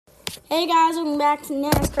Hey guys, welcome back to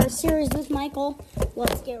NASCAR series with Michael.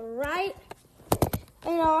 Let's get right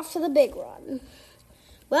off to the big run.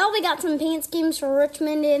 Well, we got some paint schemes for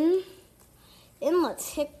Richmond in.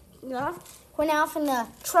 Let's hit off. Went off in the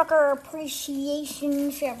Trucker Appreciation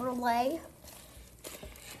Chevrolet.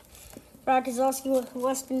 Brad Keselowski with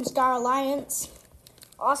Western Star Alliance.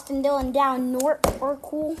 Austin Dillon down North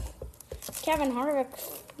Cool. Kevin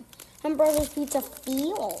Harvick and Brothers Pizza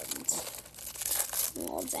Fields.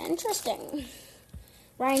 Well, it's interesting.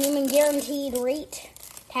 Ryan Newman guaranteed rate.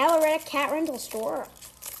 Tyler Reddick Cat Rental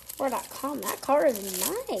Store.com. That car is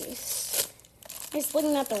nice. Just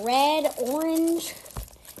looking at the red, orange,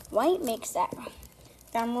 white makes that.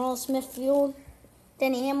 Down Royal Smithfield.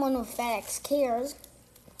 Denny Hamlin with FedEx Cares.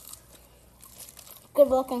 Good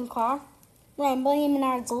looking car. Ryan Blaney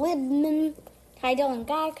Menards Libman. Ty Dillon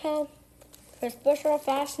Geico. Chris Busch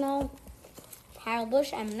Fastenal. Kyle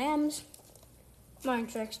Busch M&M's. Ryan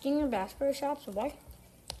Truex Jr. Bass Pro Shops Away.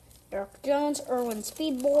 Eric Jones Irwin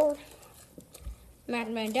Speedboard. Matt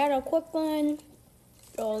Mandetta Quickland.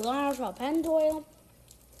 Joel Lyles Penn Doyle.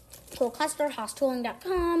 Joel Custer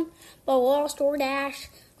HouseTooling.com. Bo Wall Store Dash.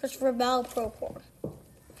 Christopher Bell Procore.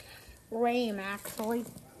 Rame actually.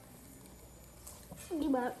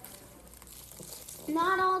 But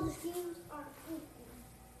not all the schemes are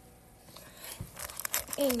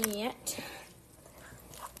in yet.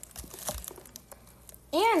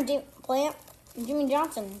 And Jimmie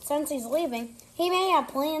Johnson, since he's leaving, he may have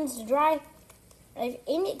plans to drive an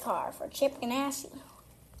IndyCar for Chip Ganassi.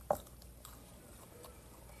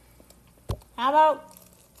 How about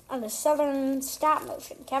on the Southern Stop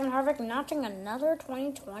Motion? Kevin Harvick notching another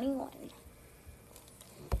 2020 win.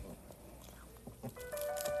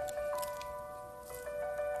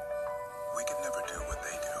 We can never do what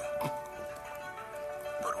they do,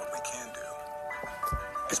 but what we can do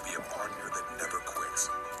is be a partner that never quits.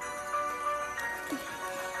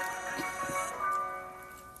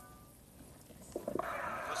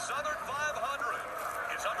 The Southern 500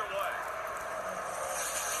 is underway.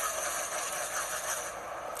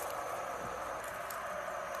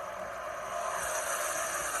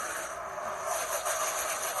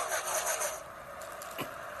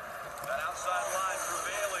 That outside line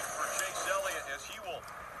prevailing for Chase Elliott as he will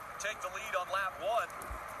take the lead on lap one.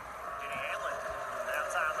 Denny Hamlin, the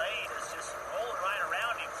outside lane is just rolling right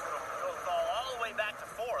around him. It's going to fall all the way back to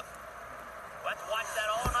fourth. We'll have to watch that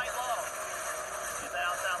all night long. See if that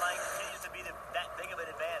outside lane continues to be that big of an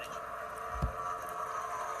advantage.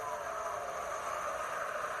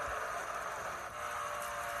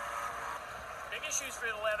 Big issues for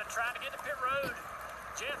the 11, trying to get to pit road.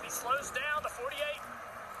 Jeff, he slows down the 48.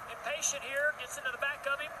 Impatient here, gets into the back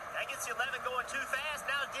of him. That gets the 11 going too fast.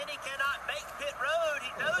 Now Denny cannot make pit road.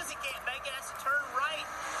 He knows he can't make it, has to turn right.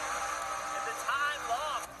 And the time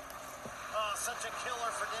lost. Oh, such a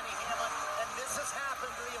killer for Denny Hamlin. And this has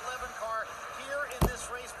happened to the 11 car here in this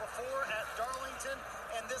race before at Darlington,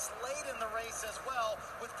 and this late in the race as well.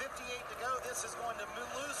 With 58 to go, this is going to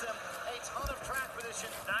lose him a ton of track position.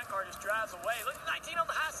 9 car just drives away. Look at 19 on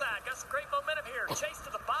the high side. Got some great momentum here. Chase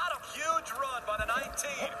to the bottom. Huge run by the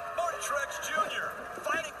 19. Martin Truex Jr.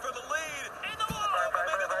 fighting for the lead. In the wall. Both of them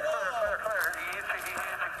into the wall.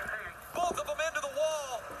 Both of them into the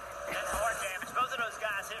wall. That's hard damage. Both of those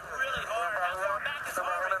guys hit really hard. How far back is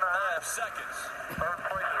Harvick? 5 seconds.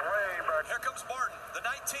 Here comes Martin, the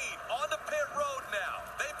 19, on the pit road now.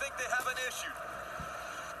 They think they have an issue.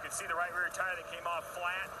 You can see the right rear tire that came off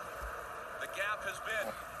flat. The gap has been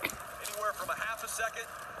anywhere from a half a second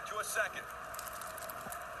to a second.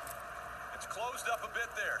 It's closed up a bit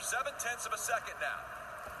there. 0.7 of a second now.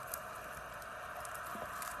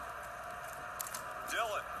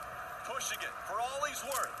 Dillon pushing it for all he's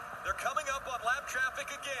worth. They're coming up on lap traffic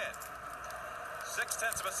again.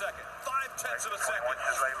 0.6 of a second. 0.5 of a second.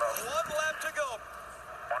 1 lap to go.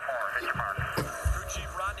 Crew Chief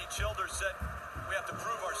Rodney Childers said we have to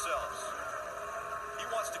prove ourselves. He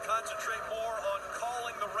wants to concentrate more on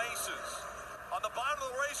calling the races. On the bottom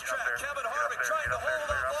of the racetrack, Kevin Harvick trying to hold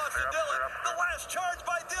off Austin Dillon. The last charge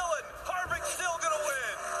by Dillon. Harvick still going to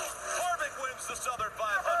win. Harvick wins the Southern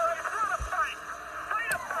 500.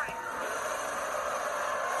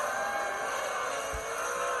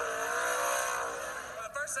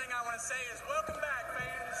 First thing I want to say is welcome back,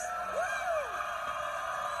 fans. Woo!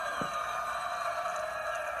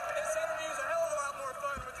 This interview is a hell of a lot more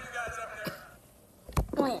fun with you guys up there.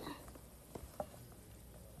 Oh, yeah.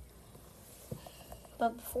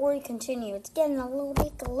 But before we continue, it's getting a little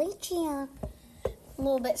bit glitchy, a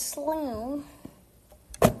little bit slow.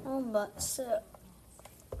 Oh, but so.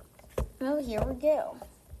 Oh, here we go.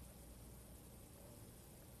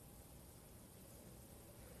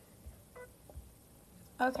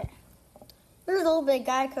 Okay. Here's a little bit of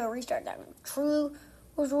Geico restart time. True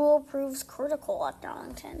rule proves critical at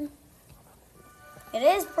Darlington. It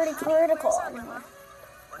is pretty critical anyway.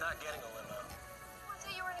 We're not getting a limo. I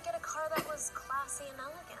thought you were going to get a car that was classy and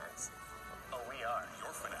elegant. Oh, we are.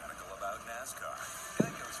 You're fanatical about NASCAR.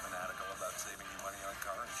 Geico's fanatical about saving you money on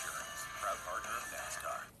car insurance. Proud partner of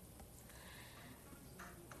NASCAR.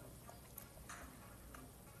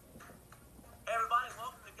 Hey everybody,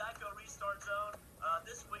 welcome to Geico Restart Zone.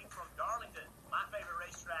 This week from Darlington, my favorite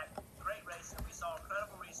racetrack. Great racing. We saw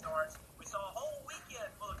incredible restarts. We saw a whole weekend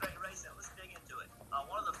full of great racing. Let's dig into it.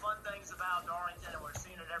 One of the fun things about Darlington, and we're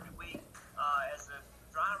seeing it every week, as the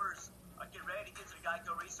drivers get ready to get to the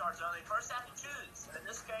Geico Restart Zone, they first have to choose. And in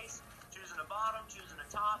this case, choosing the bottom, choosing the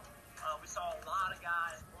top. We saw a lot of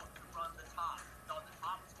guys want to run the top. Thought the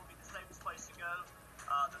top was going to be the safest place to go,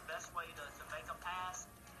 the best way to make a pass.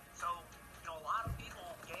 So, a lot of people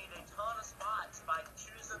gained a ton of spots by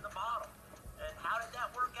choosing the bottom. And how did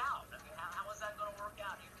that work out? I mean, how was that going to work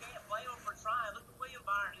out? You can't blame them for trying. Look at William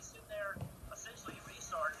Byron. He's sitting there essentially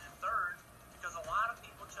restarted in third because a lot of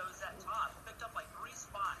people chose that top. Picked up like 3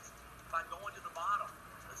 spots by going to the bottom.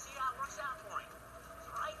 Let's see how it works out for him.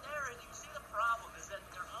 So right there, as you see, the problem is that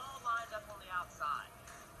they're all lined up on the outside.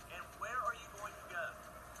 And where are you going to go?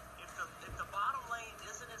 If the bottom lane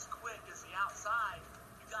isn't as quick as the outside,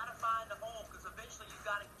 you got to find a hole because eventually you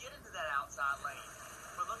got to get into that outside lane.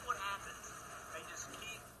 But look what happens. They just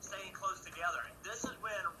keep staying close together. And this is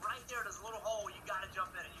when right there, there's a little hole. You got to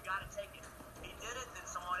jump in it. You got to take it. He did it, then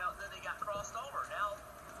someone else, then they got crossed over. Now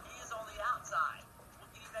he is on the outside. What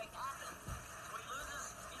can he make happen? So he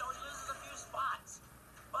loses a few spots.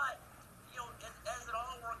 But, as it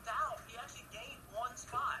all worked out, he actually gained 1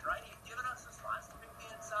 spot, right? He'd given up some spots to pick the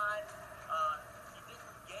inside. He didn't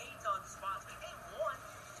gain tons of spots, but he gained 1.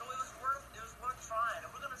 So it was worth trying. And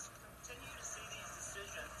we're going to continue to see these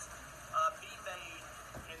decisions be made.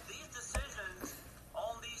 And these decisions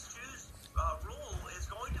on these choose rule is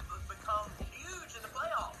going to become huge in the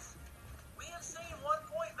playoffs. We have seen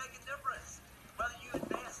 1 point make a difference. Whether you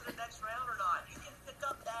advance to the next round or not, you can pick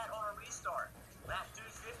up that on a restart. Lap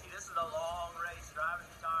 250, this is a long race. Drivers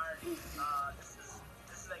are tired. This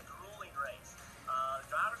is a grueling race.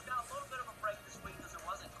 Drivers got a little bit of a break this week because it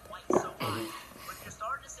wasn't quite so hot. But you're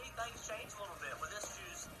starting to see things change a little bit with this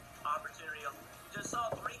choose opportunity. You just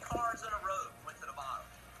saw 3 cars in a row went to the bottom.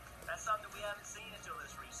 That's something we haven't seen until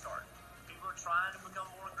this restart. People are trying to become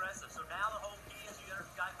more aggressive. So now the whole key as you enter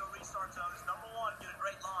the Geico Restart Zone is number 1, get a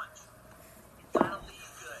great launch. You gotta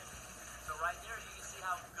lead good. So right there you can see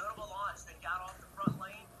how good of a launch they got off the front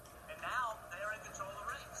lane, and now they are in control of the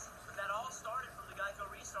race. But that all started from the Geico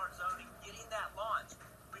Restart Zone and getting that launch.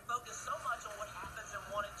 We focus so much on what happens in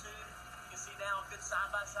 1 and 2. You can see now a good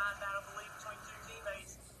side-by-side battle, I believe, between 2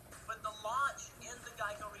 teammates. But the launch in the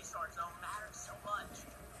Geico Restart Zone matters so much.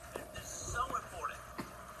 It's so important.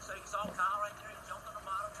 So you saw Kyle right there, he jumped on the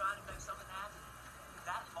bottom trying to make something happen.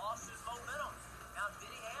 That lost his momentum. Now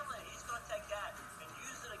Denny Hamlin, he's going to take that and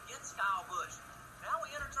use it against Kyle Busch. Now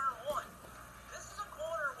we enter turn 1. This is a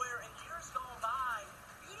corner where in years gone by,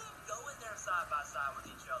 you didn't go in there side by side with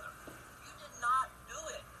each other. You did not do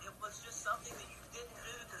it. It was just something that you didn't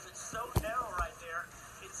do because it's so narrow right there.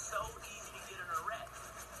 It's so easy to get in a wreck.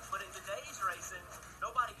 But in today's racing,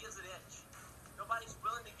 nobody gives an inch. Nobody's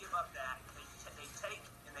willing to give up that. They take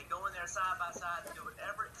and they go in there side by side and do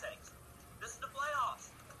whatever it takes. This is the playoffs.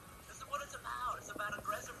 This is what it's about. It's about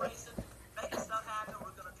aggressive racing, making stuff happen.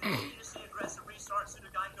 We're going to continue to see aggressive restarts through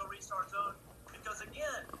the Geico Restart Zone because,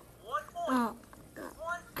 again, 1 point,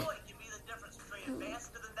 1 point can be the difference between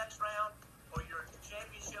advancing to the next round or your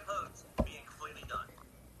championship hopes being completely done.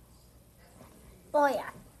 Oh, yeah.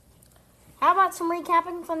 How about some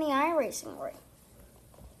recapping from the iracing ring?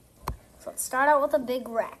 So let's start out with a big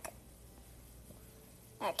wreck.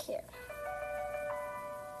 Back here.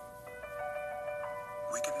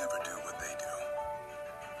 We could never do what they do.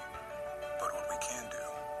 But what we can do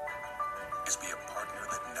is be a partner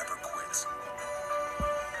that never quits.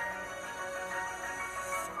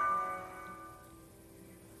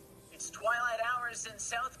 It's twilight hours in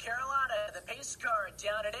South Carolina. The pace car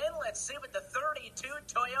down and in. Let's see what the 32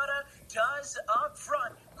 Toyota does up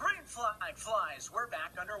front. Green flag flies. We're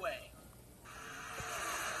back underway.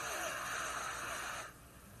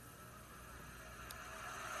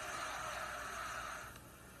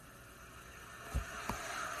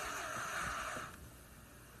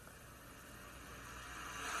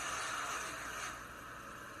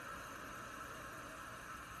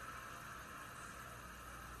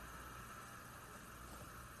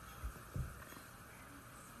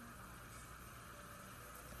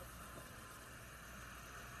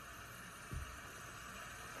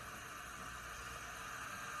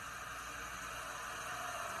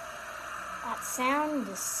 sound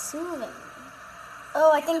is soothing.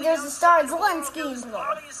 Oh, I think there's a star Zelensky into there.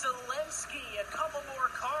 Bobby Zelensky, a couple more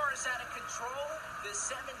cars out of control. The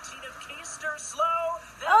 17 of Keister slow.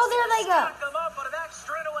 Oh, there they go. Stack them up on a back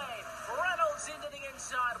straightaway. Reynolds into the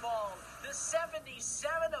inside wall. The 77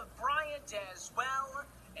 of Bryant as well.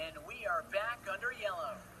 And we are back under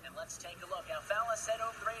yellow. And let's take a look. Alfala said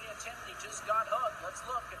over the radio 10 that he just got hooked. Let's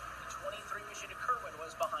look. The 23 machine of Kerwin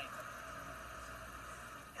was behind them.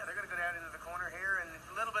 Yeah, they're going to go down into the corner here, and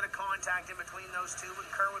a little bit of contact in between those two, and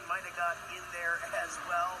Kerwin might have got in there as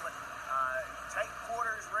well. But tight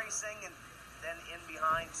quarters racing, and then in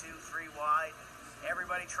behind 2-3 wide.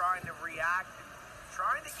 Everybody trying to react,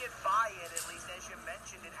 trying to get by it, at least as you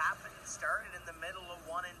mentioned. It happened, started in the middle of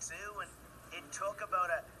 1 and 2, and it took about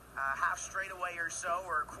a half straightaway or so,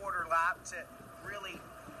 or a quarter lap to really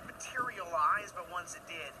materialize. But once it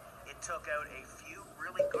did, it took out a few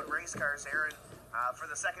really good race cars there. And for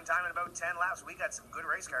the second time in about 10 laps, we got some good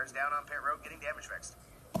race cars down on pit road getting damage fixed.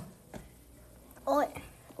 Oh,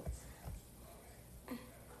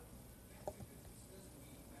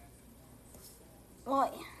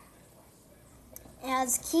 well,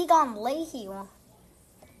 as Keegan Leahy.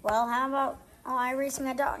 Well, how about iracing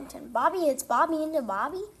at Darlington? Bobby hits Bobby into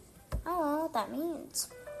Bobby? I don't know what that means.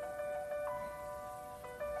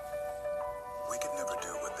 We could never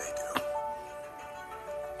do what they do.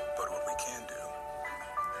 But what we can do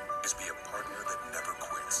is be a partner that never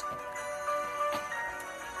quits.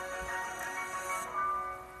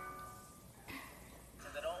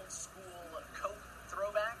 And that old school Coke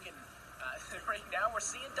throwback, and right now we're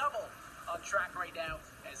seeing double on track right now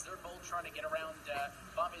as they're both trying to get around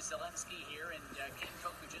Bobby Zelensky here, and Ken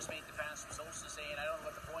Cook, who just made the pass, was also saying, I don't know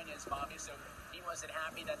what the point is, Bobby, so he wasn't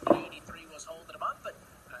happy that the 83 was holding him up, but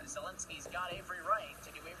Zelensky's got every right to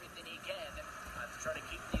do everything he can to try to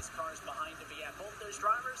keep these cars behind him. Yeah, both those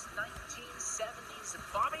drivers, 1970s,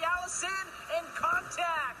 Bobby Allison, and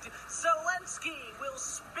contact. Zelensky will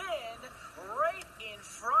spin right in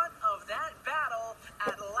front of that battle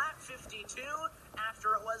at lap 52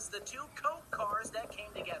 after it was the two Coke cars that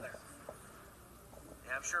came together.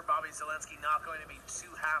 Yeah, I'm sure Bobby Zelensky not going to be too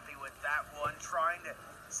happy with that one, trying to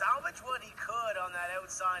salvage what he could on that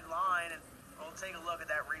outside line, and we'll take a look at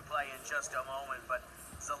that replay in just a moment. But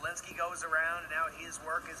Zelensky goes around, and now his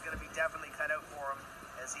work is going to be definitely cut out for him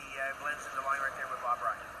as he blends into the line right there with Bob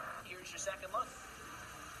Ryan. Here's your second look.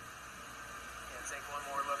 And take one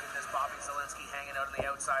more look at this. Bobby Zelensky hanging out on the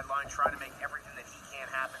outside line, trying to make everything that he can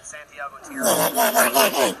happen. Santiago Tierra.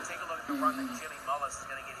 Take a look at the run that Jimmy Mullis is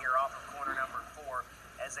going to get here off of corner number 4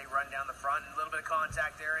 as they run down the front. And a little bit of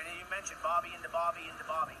contact there. And you mentioned Bobby into Bobby into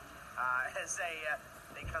Bobby. As they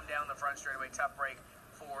come down the front straight away. Tough break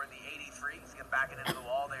for the 83. He's going to back it into the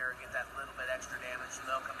wall there and get that little bit extra damage. So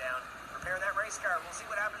they'll come down, repair that race car. We'll see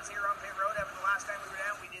what happens here on pit road. After the last time we were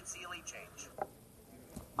down, we did see a lead change.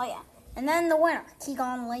 Oh, yeah. And then the winner,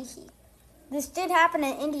 Keegan Leahy. This did happen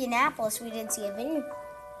in Indianapolis. We did see a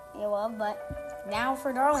video of, but now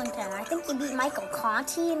for Darlington. I think he beat Michael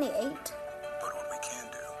Conti in the 8. But what we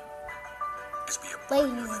can do is be a Leahy's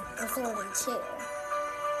partner that the never quits.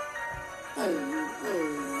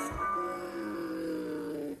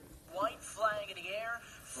 42. White flag in the air.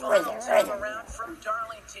 Final time around from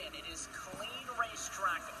Darlington. It is clean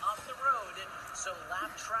racetrack up the road, so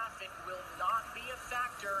lap traffic will not be a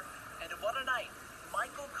factor. And what a night.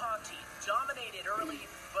 Michael Conti dominated early,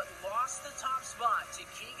 but lost the top spot to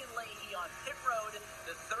Keegan Leahy on pit road.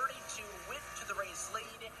 The 32 whipped to the race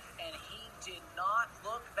lead, and he did not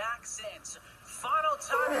look back since. Final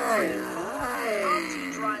time in 3-4.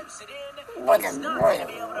 Conti drives it in. He's not going to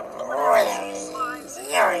be able to pull it out as he slides.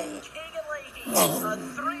 Keegan Leahy, a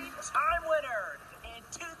 3-time winner in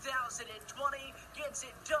 2020, gets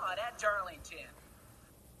it done at Darlington.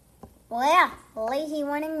 Well, yeah, Leahy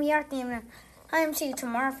winning the Arc Game. I'm see you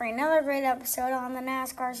tomorrow for another great episode on the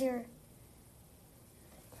NASCAR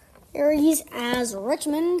series as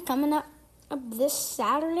Richmond coming up this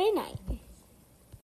Saturday night.